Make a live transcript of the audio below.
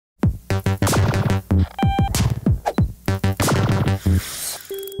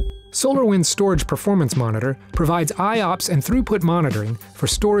SolarWinds Storage Performance Monitor provides IOPS and throughput monitoring for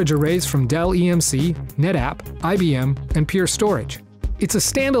storage arrays from Dell EMC, NetApp, IBM, and PureStorage. It's a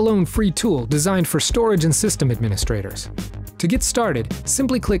standalone free tool designed for storage and system administrators. To get started,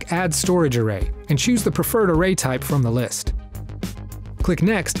 simply click Add Storage Array and choose the preferred array type from the list. Click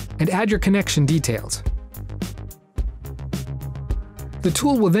Next and add your connection details. The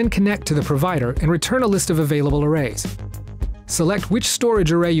tool will then connect to the provider and return a list of available arrays. Select which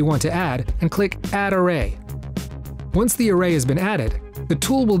storage array you want to add and click Add Array. Once the array has been added, the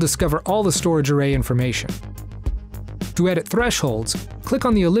tool will discover all the storage array information. To edit thresholds, click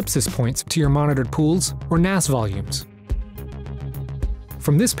on the ellipsis points to your monitored pools or NAS volumes.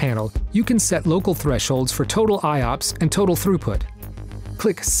 From this panel, you can set local thresholds for total IOPS and total throughput.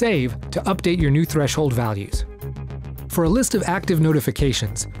 Click Save to update your new threshold values. For a list of active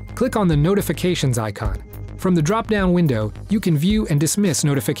notifications, click on the Notifications icon. From the drop-down window, you can view and dismiss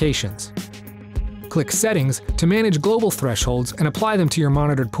notifications. Click Settings to manage global thresholds and apply them to your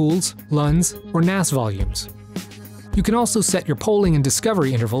monitored pools, LUNs, or NAS volumes. You can also set your polling and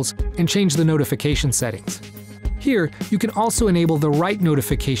discovery intervals and change the notification settings. Here, you can also enable the write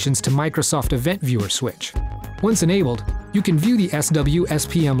notifications to Microsoft Event Viewer switch. Once enabled, you can view the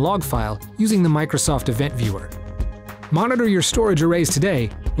SW/SPM log file using the Microsoft Event Viewer. Monitor your storage arrays today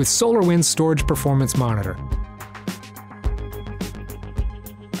with SolarWinds Storage Performance Monitor.